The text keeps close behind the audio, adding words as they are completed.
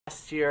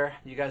last year,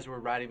 you guys were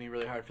riding me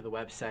really hard for the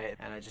website,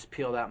 and I just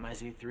peeled out my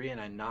Z3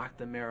 and I knocked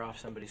the mirror off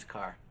somebody's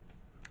car.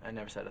 I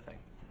never said a thing.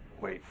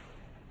 Wait,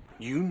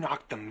 you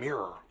knocked the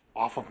mirror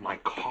off of my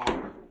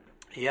car?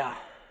 Yeah.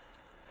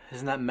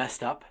 Isn't that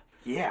messed up?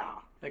 Yeah.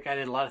 That guy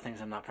did a lot of things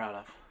I'm not proud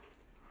of.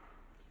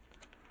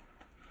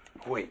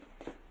 Wait,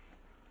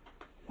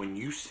 when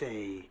you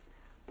say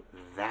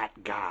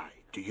that guy,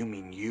 do you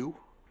mean you?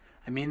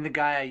 I mean the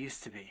guy I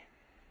used to be.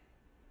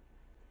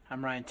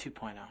 I'm Ryan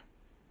 2.0.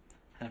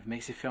 And if it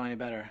makes you feel any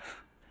better,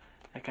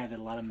 that guy did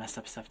a lot of messed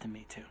up stuff to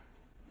me too.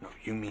 No,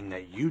 you mean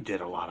that you did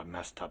a lot of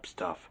messed up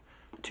stuff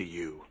to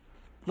you.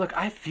 Look,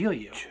 I feel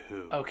you.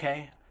 Too.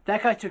 Okay?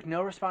 That guy took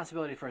no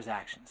responsibility for his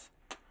actions.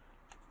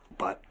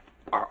 But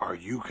are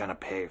you gonna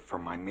pay for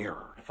my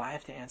mirror? If I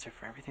have to answer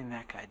for everything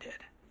that guy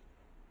did,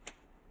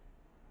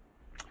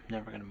 I'm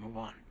never gonna move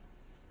on.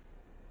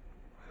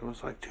 It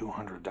was like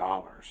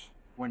 $200.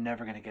 We're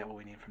never gonna get what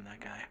we need from that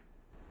guy.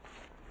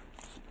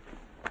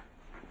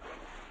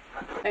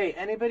 Hey,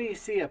 anybody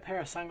see a pair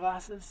of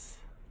sunglasses?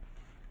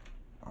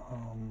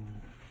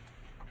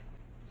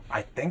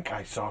 I think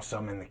I saw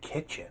some in the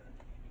kitchen.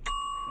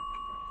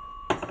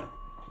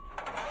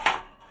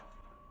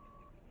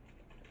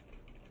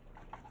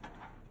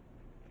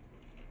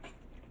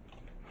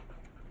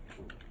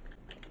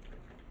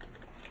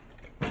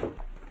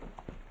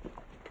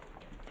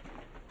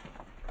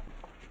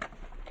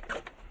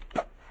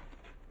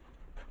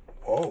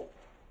 Whoa.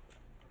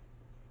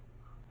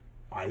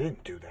 I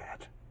didn't do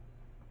that.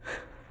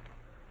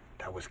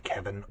 That was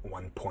Kevin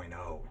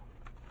 1.0.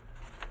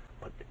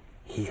 But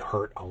he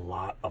hurt a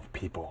lot of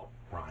people,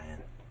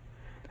 Ryan.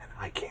 And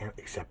I can't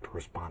accept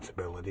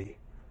responsibility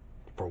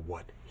for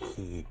what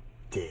he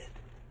did.